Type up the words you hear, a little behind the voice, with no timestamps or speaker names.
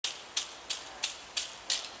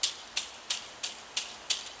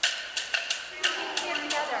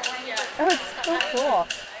Oh, it's so cool.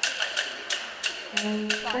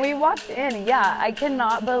 When we walked in, yeah, I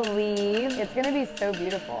cannot believe it's gonna be so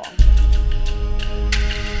beautiful.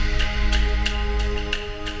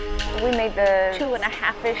 We made the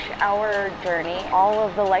 2.5-ish hour journey, all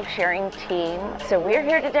of the Lifesharing team. So we're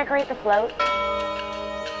here to decorate the float.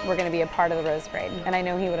 We're gonna be a part of the Rose Parade, and I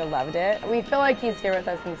know he would have loved it. We feel like he's here with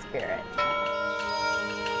us in spirit.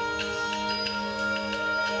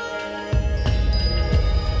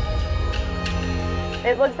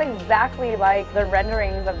 It looks exactly like the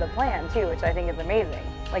renderings of the plan too, which I think is amazing.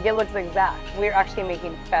 Like, it looks exact. We're actually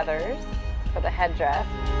making feathers for the headdress.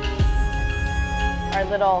 Our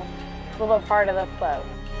little part of the float.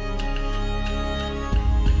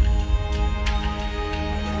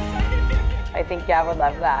 I think Gavin would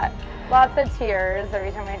love that. Lots of tears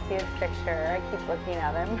every time I see his picture. I keep looking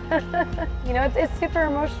at him. You know, it's super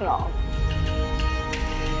emotional.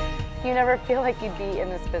 You never feel like you'd be in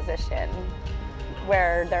this position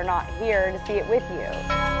where they're not here to see it with you.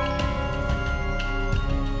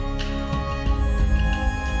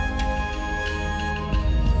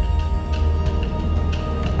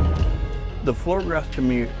 The floragraphs to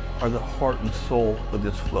me are the heart and soul of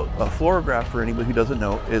this float. A florograph, for anybody who doesn't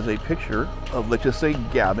know, is a picture of, let's just say,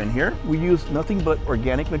 Gavin here. We use nothing but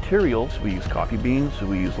organic materials. We use coffee beans,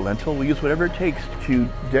 we use lentil, we use whatever it takes to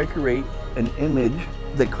decorate an image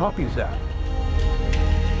that copies that.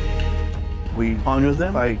 We honor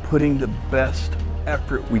them by putting the best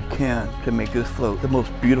effort we can to make this float the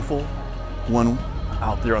most beautiful one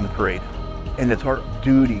out there on the parade. And it's our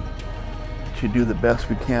duty to do the best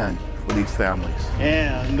we can for these families.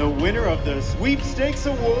 And the winner of the Sweepstakes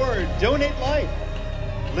Award, Donate Life,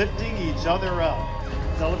 lifting each other up.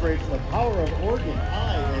 Celebrates the power of organ,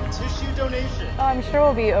 eye, and tissue donation. Oh, I'm sure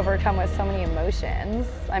we'll be overcome with so many emotions.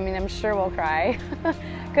 I mean, I'm sure we'll cry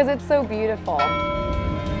because it's so beautiful.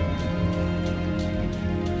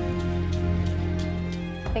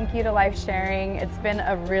 Thank you to Lifesharing. It's been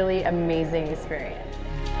a really amazing experience.